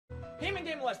Payment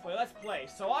game let's play.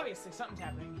 So obviously something's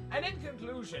happening. And in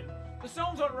conclusion, the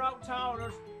stones on Route Town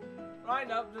are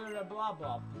right up to the blah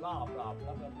blah blah blah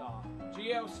blah blah blah.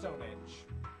 Geo Stonehenge.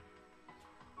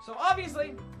 So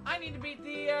obviously, I need to beat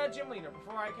the gym leader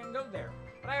before I can go there.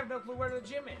 But I have no clue where the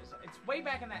gym is. It's way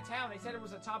back in that town. They said it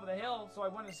was at the top of the hill, so I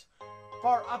went as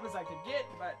far up as I could get,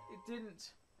 but it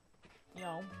didn't, you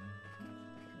know,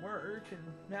 work. And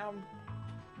now I'm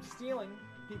stealing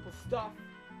people's stuff.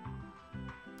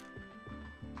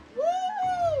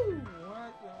 Woo!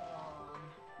 What the...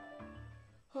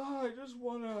 Oh, I just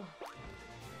wanna...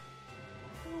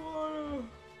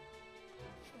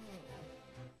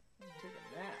 take a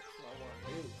nap, that's what I wanna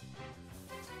do.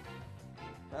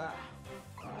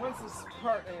 Once this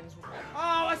part ends,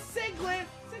 oh, a Siglet!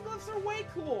 Siglets are way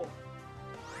cool!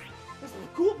 There's a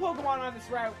cool Pokemon on this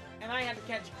route, and I had to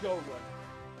catch Golurk.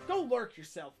 Go lurk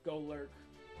yourself, Golurk.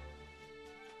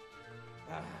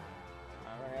 Alright.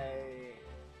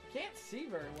 Can't see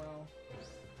very well.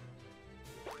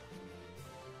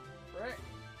 Right.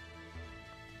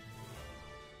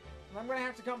 And I'm gonna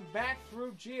have to come back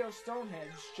through Geo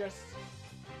Stonehenge, just...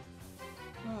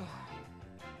 Oh,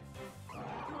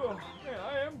 man,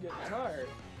 I am getting tired.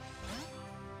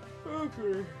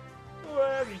 Okay. Go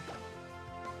ahead and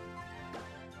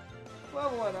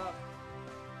level it up.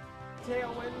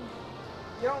 Tailwind.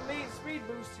 You don't need speed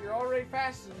boost, you're already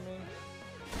faster than me.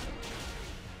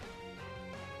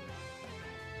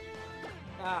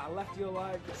 Ah, I left you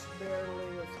alive just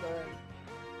barely. That's bad.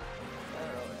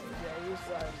 Yeah, you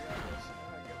said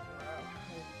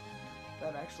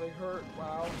that actually hurt.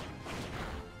 Wow.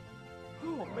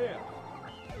 Oh man.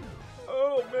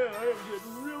 Oh man, I am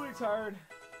getting really tired.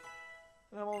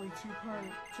 And I'm only 2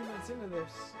 minutes into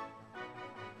this.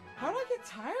 How did I get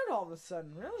tired all of a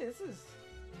sudden? Really, this is...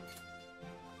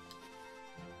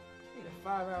 I need a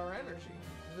 5-hour energy.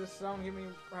 Does this stone give me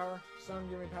power? Stone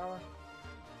give me power?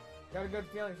 Got a good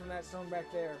feeling from that stone back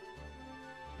there.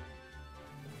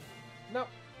 Nope.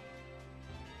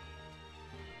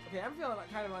 Okay, I'm feeling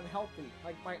kind of unhealthy.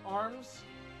 Like my arms,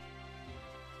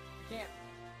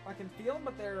 I can feel them,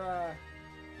 but they're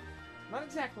not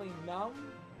exactly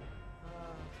numb.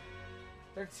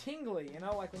 They're tingly, you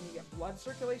know, like when you get blood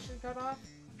circulation cut off.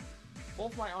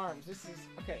 Both my arms. This is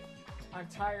okay. I'm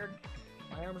tired.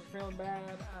 My arms are feeling bad.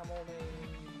 I'm only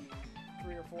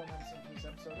 3 or 4 minutes into this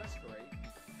episode. That's great.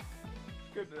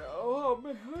 Good to know. Oh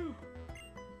man,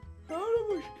 how do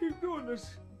we keep doing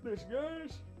this,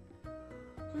 guys? I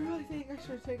really think I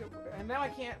should take a break. And now I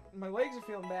can't. My legs are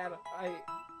feeling bad. I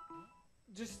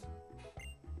just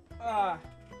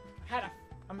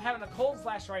I'm having a cold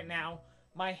flash right now.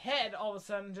 My head all of a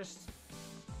sudden just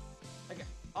like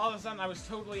all of a sudden I was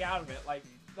totally out of it. Like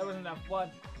there wasn't enough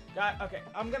blood. Okay,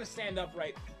 I'm gonna stand up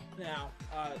right now.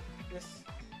 Okay.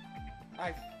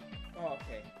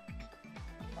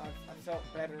 I felt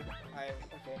better. Okay,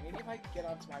 maybe if I get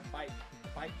onto my bike, the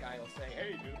bike guy will say,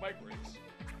 "Hey, do the bike race."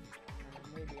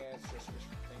 Maybe it's just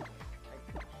thinking.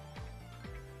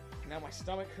 Now my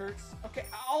stomach hurts. Okay,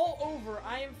 all over.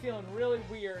 I am feeling really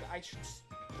weird. I should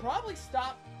probably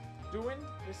stop doing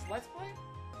this Let's Play.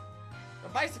 A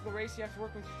bicycle race, you have to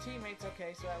work with your teammates.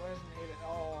 Okay, so that resonated at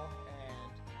all.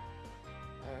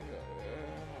 And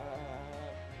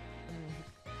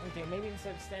okay, maybe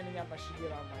instead of standing up, I should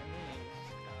get on my knees.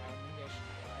 Maybe I should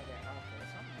lie down. Okay,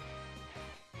 something.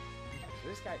 So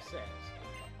this guy says,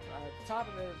 at the top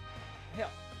of the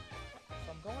hill.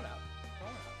 So I'm going up,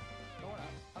 up.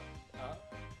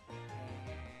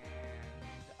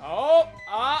 And,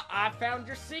 I found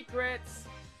your secrets.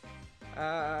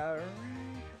 Hold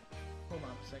on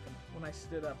a second. When I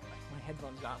stood up, my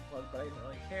headphones got unplugged, but I didn't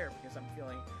really care because I'm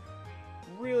feeling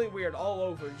really weird all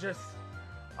over. Just,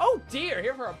 oh dear,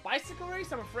 here for a bicycle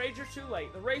race? I'm afraid you're too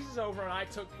late. The race is over and I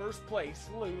took first place,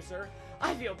 loser.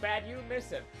 I feel bad you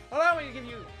missed it. Allow me to give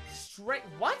you straight,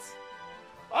 what?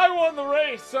 I won the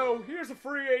race, so here's a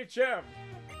free HM.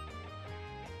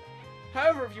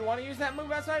 However, if you want to use that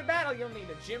move outside of battle, you'll need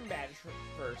a gym badge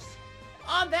first.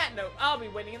 On that note, I'll be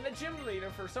waiting in the gym leader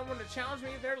for someone to challenge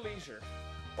me at their leisure.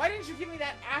 Why didn't you give me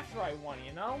that after I won,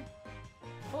 you know?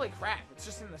 Holy crap, it's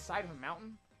just in the side of a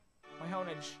mountain? My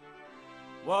honage.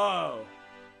 Whoa.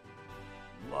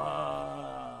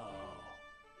 Whoa.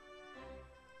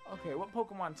 Okay, what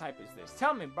Pokemon type is this?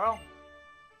 Tell me, bro.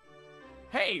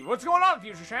 Hey, what's going on,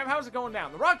 Future Champ? How's it going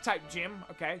down? The rock type gym,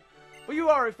 okay. Well, you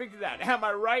already figured that. Am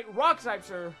I right? Rock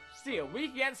types are steel.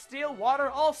 Weak against steel, water,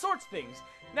 all sorts of things.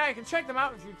 Now you can check them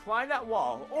out if you climb that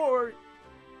wall. Or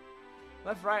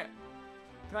left, right.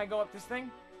 Can I go up this thing?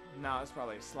 No, it's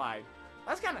probably a slide.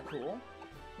 That's kind of cool.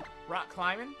 Rock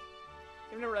climbing.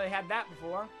 I've never really had that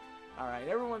before. Alright,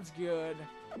 everyone's good.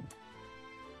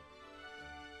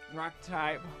 Rock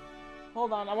type.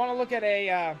 Hold on, I want to look at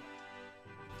a, I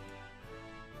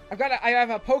have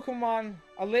a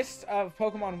list of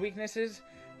Pokemon weaknesses.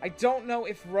 I don't know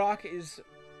if Rock is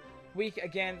weak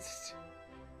against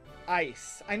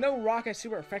Ice. I know Rock is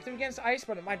super effective against Ice,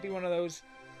 but it might be one of those,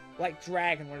 like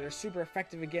Dragon, where they're super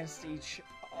effective against each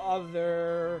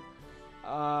other.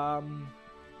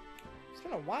 It's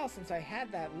been a while since I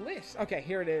had that list. Okay,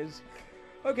 here it is.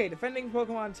 Okay, defending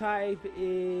Pokemon type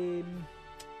in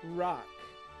Rock.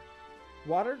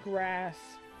 Water, Grass,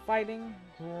 Fighting,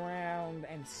 Ground,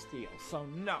 and Steel. So,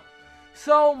 no.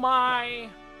 So, my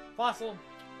Fossil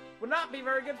would not be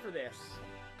very good for this.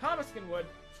 Comaskin would.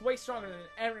 It's way stronger than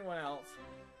everyone else.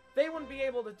 They wouldn't be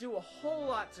able to do a whole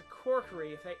lot to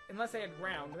Corkery unless they had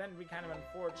Ground. Then it'd be kind of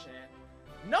unfortunate.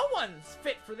 No one's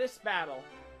fit for this battle.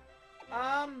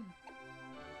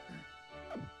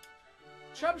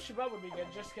 Chub Shabub would be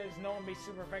good just because no one would be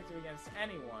super effective against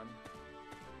anyone.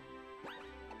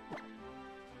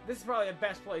 This is probably the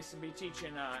best place to be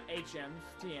teaching HMs,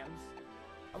 TMs.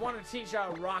 I want to teach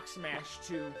Rock Smash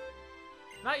to...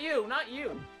 Not you, not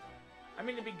you. I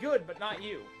mean, it'd be good, but not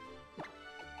you.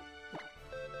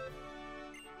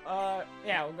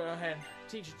 Yeah, we'll go ahead and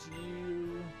teach it to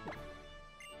you.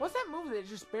 What's that move that it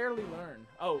just barely learned?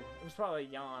 Oh, it was probably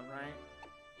Yawn, right?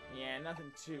 Yeah,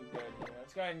 nothing too good here.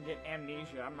 Let's go ahead and get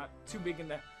Amnesia. I'm not too big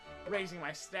into raising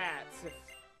my stats,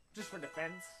 just for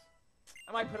defense.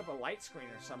 I might put up a light screen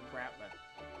or some crap, but...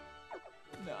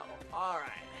 No.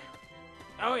 Alright.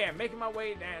 Oh yeah, making my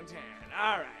way downtown.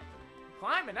 Alright.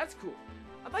 Climbing, that's cool.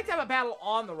 I'd like to have a battle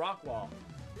on the rock wall.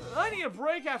 I need a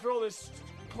break after all this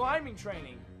climbing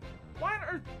training. Why on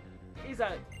earth is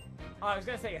a... Oh, I was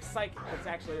gonna say a psychic, but it's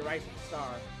actually a rising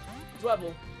star.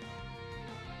 Dwebble.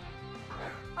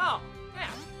 Oh,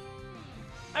 yeah.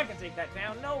 I can take that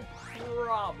down, no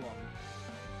problem.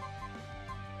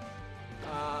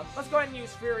 Let's go ahead and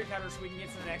use Fury Cutter so we can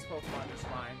get to the next Pokemon just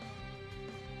fine.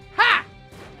 Ha!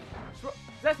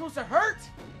 Is that supposed to hurt?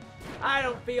 I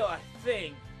don't feel a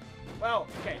thing. Well,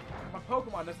 okay, my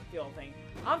Pokemon doesn't feel a thing.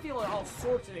 I'm feeling all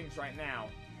sorts of things right now.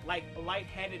 Like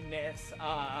lightheadedness,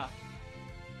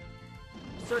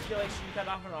 circulation cut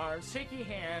off an arm, shaky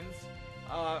hands,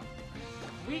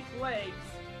 weak legs,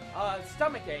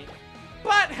 stomach ache.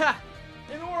 But,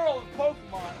 in the world of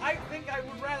Pokemon, I think I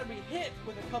would rather be hit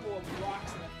with a couple of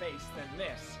rocks in the face than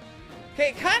this. Okay,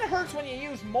 it kind of hurts when you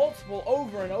use multiple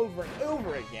over and over and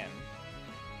over again.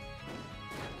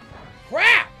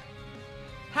 Crap!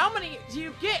 How many do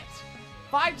you get?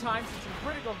 5 times and some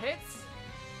critical hits?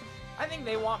 I think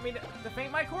they want me to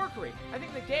faint my Corkery. I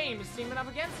think the game is teaming up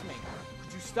against me.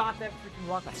 Could you stop that freaking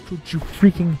rock? Could you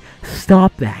freaking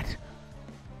stop that?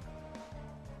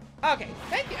 Okay,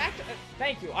 thank you. Actually,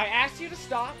 thank you. I asked you to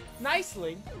stop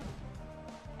nicely,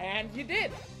 and you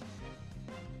did.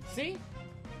 See?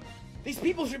 These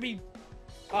people should be,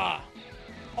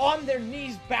 on their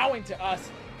knees bowing to us,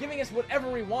 giving us whatever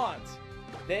we want.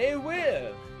 They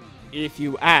will, if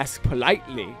you ask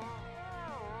politely.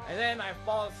 And then I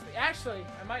fall asleep. Actually,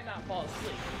 I might not fall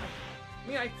asleep. I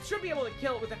mean, I should be able to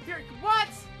kill it with a Fury. What?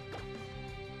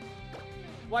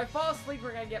 Well, I fall asleep,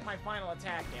 we're gonna get my final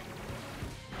attack in.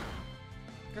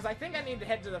 Because I think I need to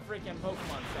head to the freaking Pokemon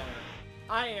Center.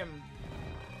 I am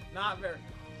not very...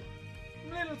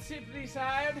 little tipsy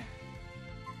side.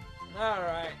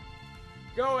 Alright.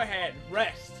 Go ahead.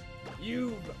 Rest.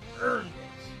 You've earned it.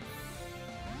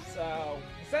 So,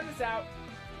 send this out.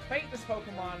 Faint this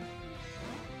Pokemon.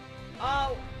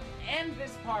 I'll end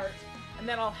this part. And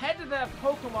then I'll head to the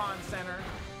Pokemon Center.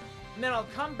 And then I'll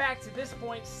come back to this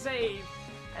point, save.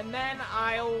 And then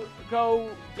I'll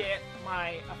go get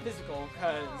my physical,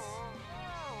 because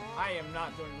I am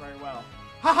not doing very well.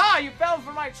 Haha, you fell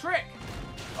for my trick!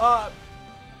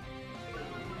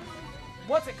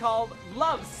 What's it called?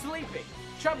 Loves sleeping.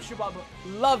 Chub Shabub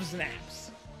loves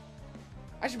naps.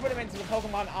 I should put him into the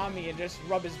Pokemon on me and just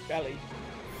rub his belly.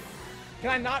 Can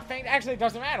I not faint? Actually, it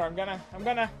doesn't matter. I'm gonna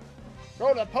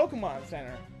go to the Pokemon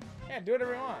Center. Yeah, do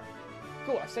whatever you want.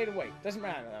 Cool, I stayed awake. Doesn't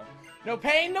matter, though. No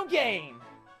pain, no gain.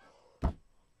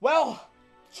 Well,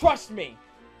 trust me,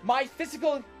 my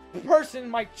physical person,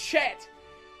 my Chet,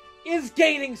 is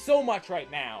gaining so much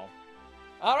right now.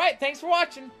 Alright, thanks for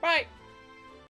watching. Bye.